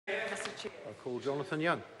I call Jonathan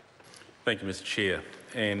Young. Thank you, Mr. Chair.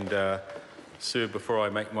 And, Sir, before I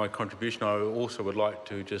make my contribution, I also would like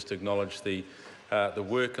to just acknowledge the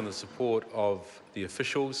work and the support of the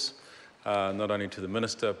officials, not only to the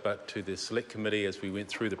Minister but to the Select Committee as we went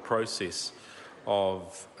through the process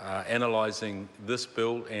of analysing this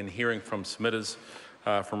bill and hearing from submitters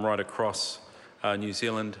from right across New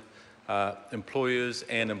Zealand, employers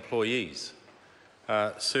and employees.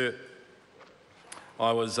 Sir,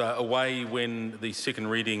 I was away when the second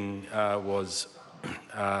reading was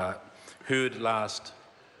heard last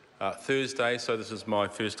Thursday, so this is my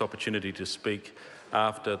first opportunity to speak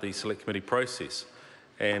after the Select Committee process.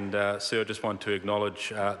 And Sir, I just want to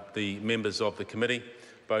acknowledge the members of the committee,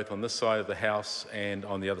 both on this side of the House and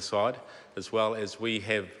on the other side, as well as we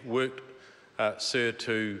have worked, Sir,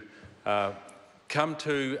 to come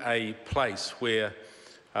to a place where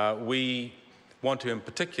we want to in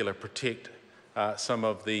particular protect some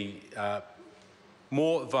of the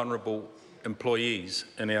more vulnerable employees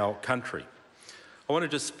in our country. I want to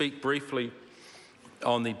just speak briefly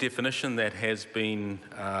on the definition that has been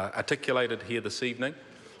articulated here this evening,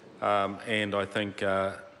 and I think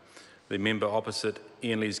the member opposite,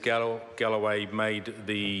 Ian Lees-Galloway, made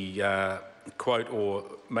the quote or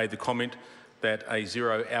made the comment that a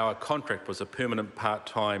 0-hour contract was a permanent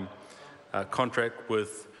part-time contract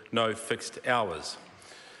with no fixed hours.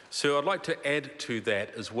 So I'd like to add to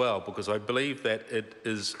that as well, because I believe that it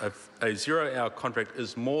is a 0-hour contract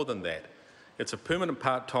is more than that. It's a permanent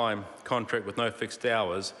part-time contract with no fixed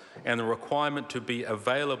hours and the requirement to be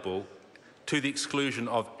available to the exclusion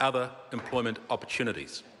of other employment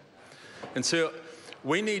opportunities. And so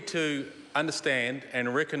we need to understand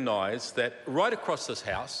and recognise that right across this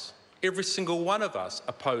House, every single one of us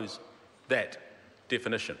oppose that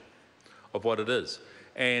definition of what it is.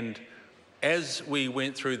 And as we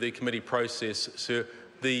went through the committee process, Sir,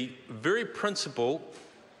 the very principle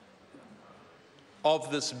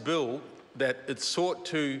of this bill that it sought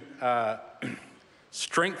to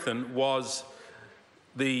strengthen was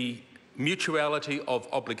the mutuality of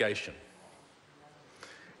obligation.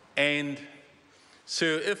 And so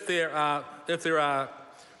if there are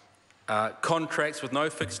contracts with no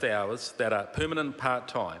fixed hours that are permanent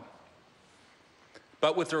part-time,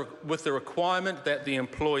 but with the requirement that the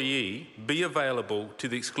employee be available to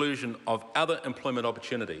the exclusion of other employment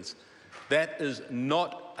opportunities, that is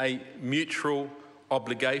not a mutual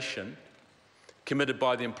obligation committed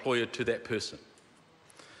by the employer to that person.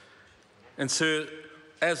 And so,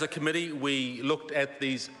 as a committee, we looked at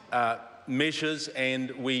these measures and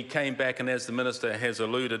we came back, and as the Minister has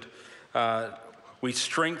alluded, we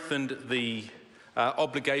strengthened the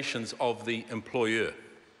obligations of the employer.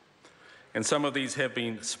 And some of these have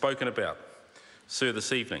been spoken about, Sir,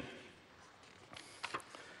 this evening.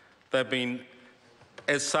 They've been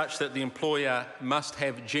as such that the employer must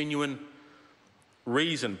have genuine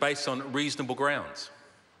reason, based on reasonable grounds,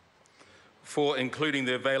 for including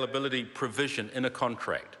the availability provision in a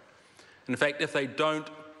contract. In fact, if they don't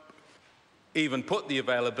even put the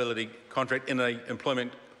availability contract in an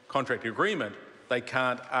employment contract agreement, they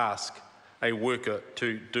can't ask a worker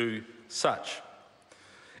to do such.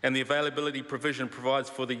 And the availability provision provides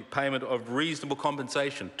for the payment of reasonable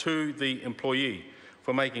compensation to the employee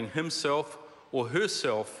for making himself or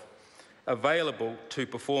herself available to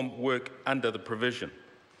perform work under the provision.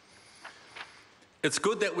 It's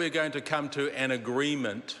good that we're going to come to an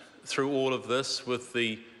agreement through all of this with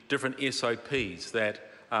the different SOPs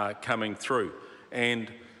that are coming through.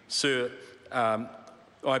 And, Sir,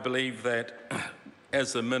 I believe that,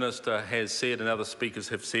 as the Minister has said and other speakers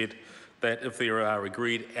have said, that if there are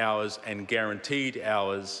agreed hours and guaranteed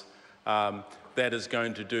hours, that is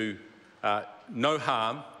going to do no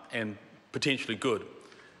harm and potentially good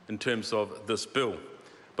in terms of this bill.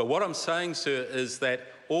 But what I'm saying, Sir, is that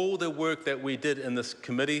all the work that we did in this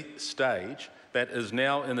committee stage, that is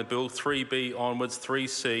now in the bill 3B onwards,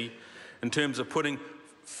 3C, in terms of putting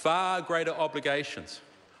far greater obligations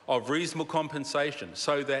of reasonable compensation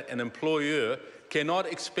so that an employer cannot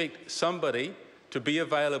expect somebody to be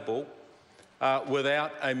available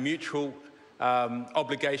without a mutual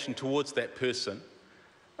obligation towards that person,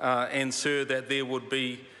 and, Sir, that there would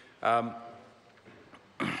be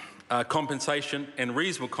compensation and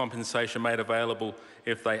reasonable compensation made available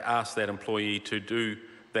if they ask that employee to do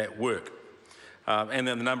that work. And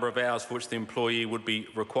then the number of hours for which the employee would be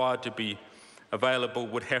required to be available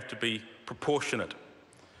would have to be proportionate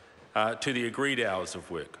to the agreed hours of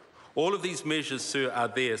work. All of these measures, Sir, are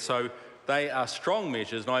there, so they are strong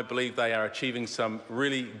measures, and I believe they are achieving some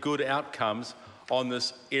really good outcomes on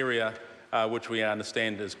this area which we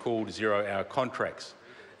understand is called 0-hour contracts.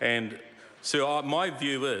 And So my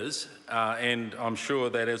view is, and I'm sure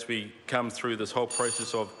that as we come through this whole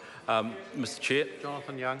process of, Mr Chair,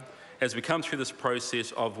 Jonathan Young. as we come through this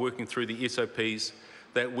process of working through the SOPs,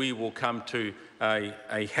 that we will come to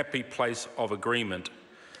a happy place of agreement,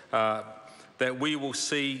 that we will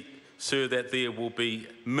see, sir, that there will be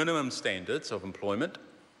minimum standards of employment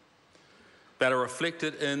that are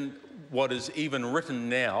reflected in what is even written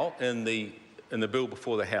now in the bill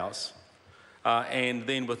before the House, and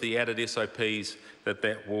then with the added SOPs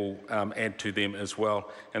that will add to them as well,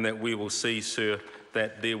 and that we will see, sir,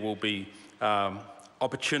 that there will be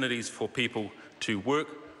opportunities for people to work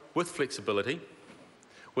with flexibility,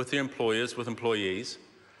 with their employers, with employees,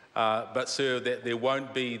 but, sir, that there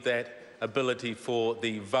won't be that ability for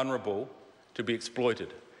the vulnerable to be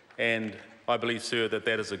exploited. And I believe, sir, that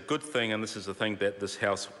that is a good thing, and this is a thing that this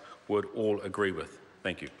House would all agree with.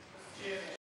 Thank you.